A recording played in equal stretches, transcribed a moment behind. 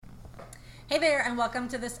Hey there, and welcome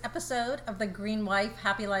to this episode of the Green Wife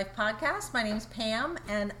Happy Life podcast. My name's Pam,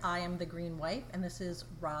 and I am the Green Wife, and this is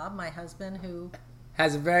Rob, my husband, who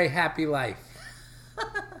has a very happy life.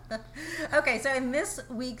 Okay, so in this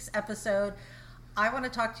week's episode, I want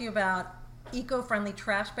to talk to you about eco-friendly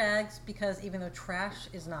trash bags, because even though trash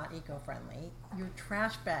is not eco-friendly, your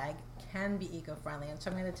trash bag can be eco-friendly. And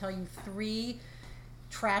so I'm going to tell you 3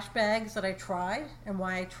 trash bags that I tried and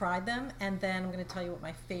why I tried them, and then I'm going to tell you what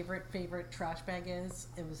my favorite trash bag is.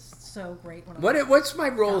 It was so great. What's my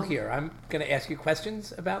role here? I'm going to ask you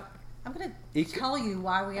questions about. I'm going to tell you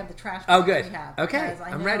why we have the trash bags. Oh, good. We have. Okay,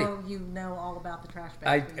 I'm ready. You know all about the trash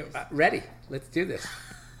bags. Ready. Let's do this.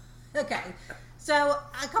 Okay. So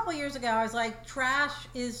a couple years ago, I was like, trash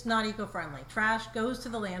is not eco-friendly. Trash goes to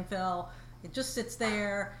the landfill. It just sits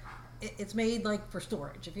there. It's made like for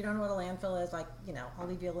storage. If you don't know what a landfill is, I'll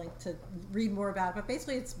leave you a link to read more about it. But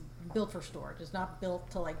basically, it's built for storage. It's not built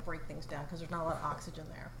to like break things down because there's not a lot of oxygen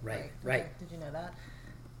there. Right. Did you know that?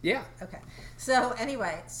 Yeah. Okay. So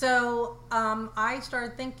anyway, I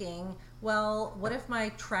started thinking, well, what if my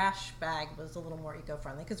trash bag was a little more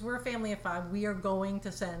eco-friendly? Because we're a family of 5. We are going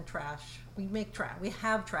to send trash. We make trash. We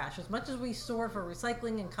have trash. As much as we store for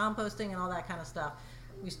recycling and composting and all that kind of stuff,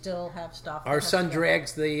 we still have stuff. Our son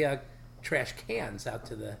drags the trash cans out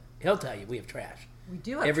to the... He'll tell you we have trash. We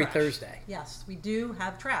do have every trash. Thursday. Yes, we do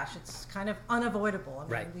have trash. It's kind of unavoidable.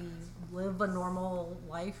 Right. We live a normal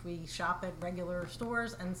life. We shop at regular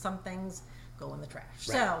stores, and some things go in the trash.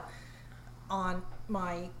 Right. So,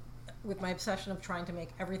 with my obsession of trying to make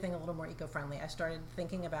everything a little more eco-friendly, I started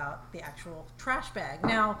thinking about the actual trash bag.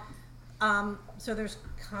 Now, so there's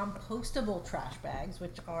compostable trash bags,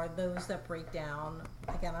 which are those that break down.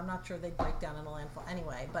 Again, I'm not sure they break down in a landfill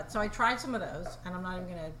anyway. But so I tried some of those, and I'm not even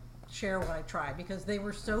going to share what I tried because they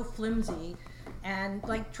were so flimsy, and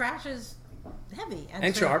like trash is heavy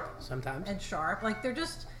and sharp sometimes. And sharp, like they're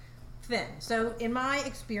just thin. So in my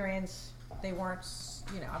experience, they weren't.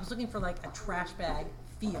 I was looking for like a trash bag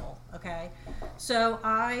feel. Okay, so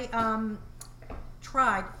I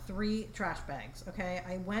tried 3 trash bags. Okay,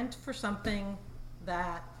 I went for something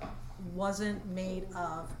that wasn't made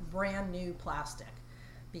of brand new plastic,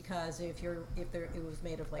 because if it was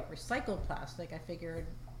made of like recycled plastic, I figured,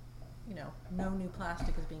 no new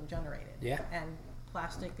plastic is being generated. Yeah. And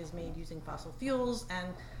plastic is made using fossil fuels,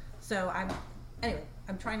 and so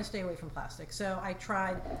I'm trying to stay away from plastic. So I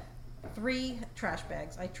tried 3 trash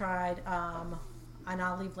bags. I tried, and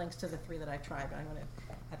I'll leave links to the 3 that I tried, but I'm going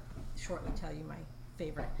to shortly tell you my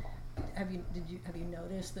favorite. Have you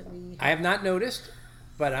noticed that we? I have not noticed,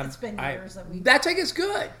 but it's been years that we. That's, I guess,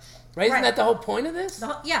 good, right? Isn't that the whole point of this?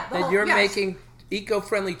 You're making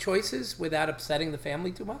eco-friendly choices without upsetting the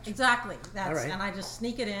family too much. Exactly. All right. And I just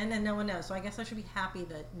sneak it in, and no one knows. So I guess I should be happy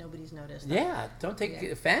that nobody's noticed. Yeah. Don't take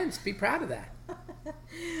offense. Be proud of that.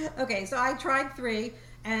 Okay, so I tried 3,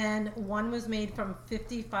 and one was made from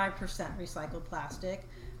 55% recycled plastic.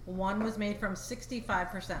 One was made from 65%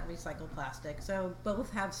 recycled plastic. So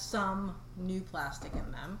both have some new plastic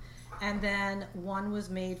in them. And then one was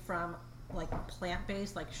made from like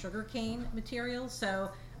plant-based, like sugarcane materials. So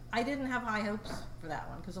I didn't have high hopes for that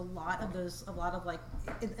one, because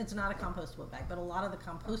it's not a compostable bag, but a lot of the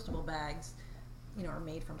compostable bags, are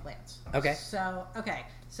made from plants. Okay. So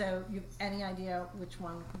you have any idea which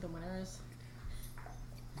one the winner is?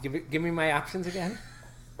 Give me my options again.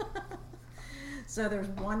 So there's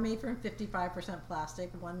one made from 55%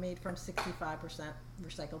 plastic, one made from 65%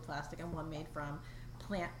 recycled plastic, and one made from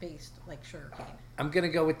plant-based, like sugarcane. I'm going to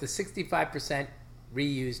go with the 65%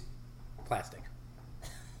 reused plastic.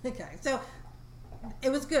 Okay, so it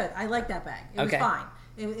was good. I like that bag. It was fine.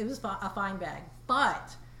 It was a fine bag.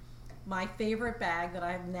 But my favorite bag that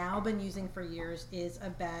I've now been using for years is a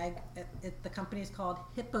bag. The company is called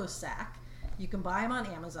Hippo-Sack. You can buy them on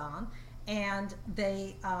Amazon. And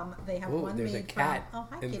they have one there's made a cat. from... Oh,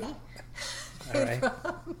 hi, kitty. All right.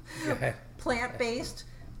 Go ahead. Plant-based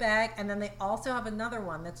bag. And then they also have another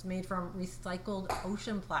one that's made from recycled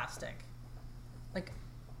ocean plastic. Like,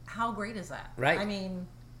 how great is that? Right. I mean...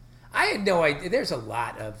 I had no idea. There's a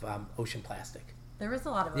lot of ocean plastic. There is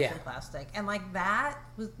a lot of ocean plastic. And, that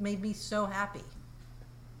made me so happy.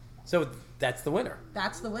 So that's the winner.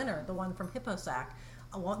 That's the winner, the one from Hippo-Sack.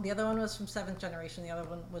 The other one was from 7th generation. The other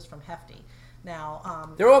one was from Hefty.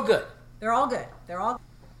 Now, they're all good. They're all good.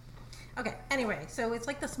 Okay. Anyway, so it's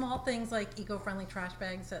like the small things like eco-friendly trash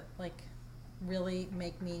bags that like really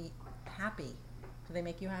make me happy. Do they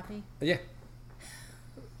make you happy? Yeah.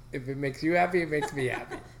 If it makes you happy, it makes me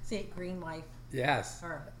happy. See, Green Wife. Yes.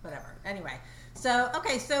 Or whatever. Anyway, so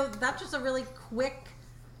that's just a really quick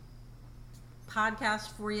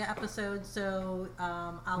podcast for you episode. So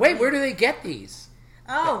I'll Wait, where do they get these?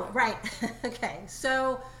 Oh, right. Okay.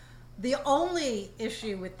 So the only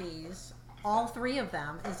issue with these, all three of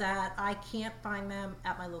them, is that I can't find them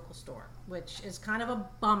at my local store, which is kind of a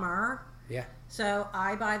bummer. Yeah. So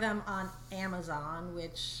I buy them on Amazon,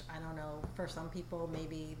 which I don't know, for some people,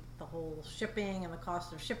 maybe the whole shipping and the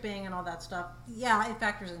cost of shipping and all that stuff. Yeah, it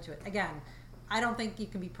factors into it. Again, I don't think you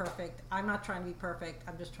can be perfect. I'm not trying to be perfect.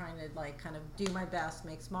 I'm just trying to like kind of do my best,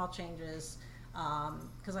 make small changes,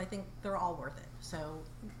 because I think they're all worth it. So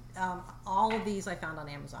all of these I found on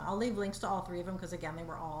Amazon. I'll leave links to all three of them because again, they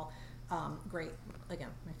were all great. Again,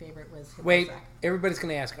 my favorite was Wait, Hipposac. everybody's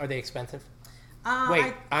going to ask, are they expensive?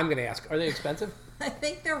 Wait, I'm going to ask, are they expensive? I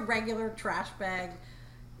think their regular trash bag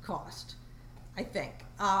cost. I think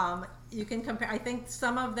you can compare. I think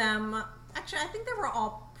some of them. Actually, I think they were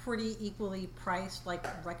all pretty equally priced, like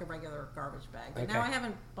a regular garbage bag. But now I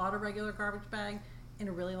haven't bought a regular garbage bag in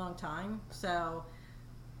a really long time, so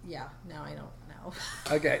yeah, now I don't know.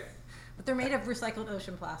 Okay. But they're made of recycled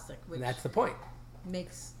ocean plastic, which And that's the point.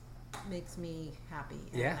 makes me happy,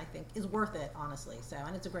 and Yeah. I think is worth it, honestly. So,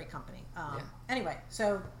 and it's a great company. Yeah. Anyway,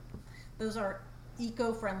 so those are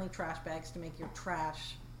eco-friendly trash bags to make your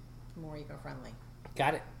trash more eco-friendly.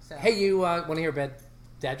 Got it. So- Hey, you want to hear a bad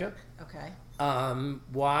dad joke? Okay.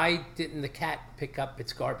 Why didn't the cat pick up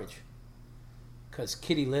its garbage? Because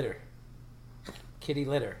kitty litter. Kitty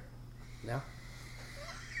litter. No?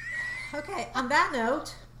 Okay. On that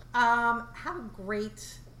note, have a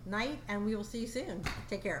great night, and we will see you soon.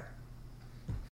 Take care.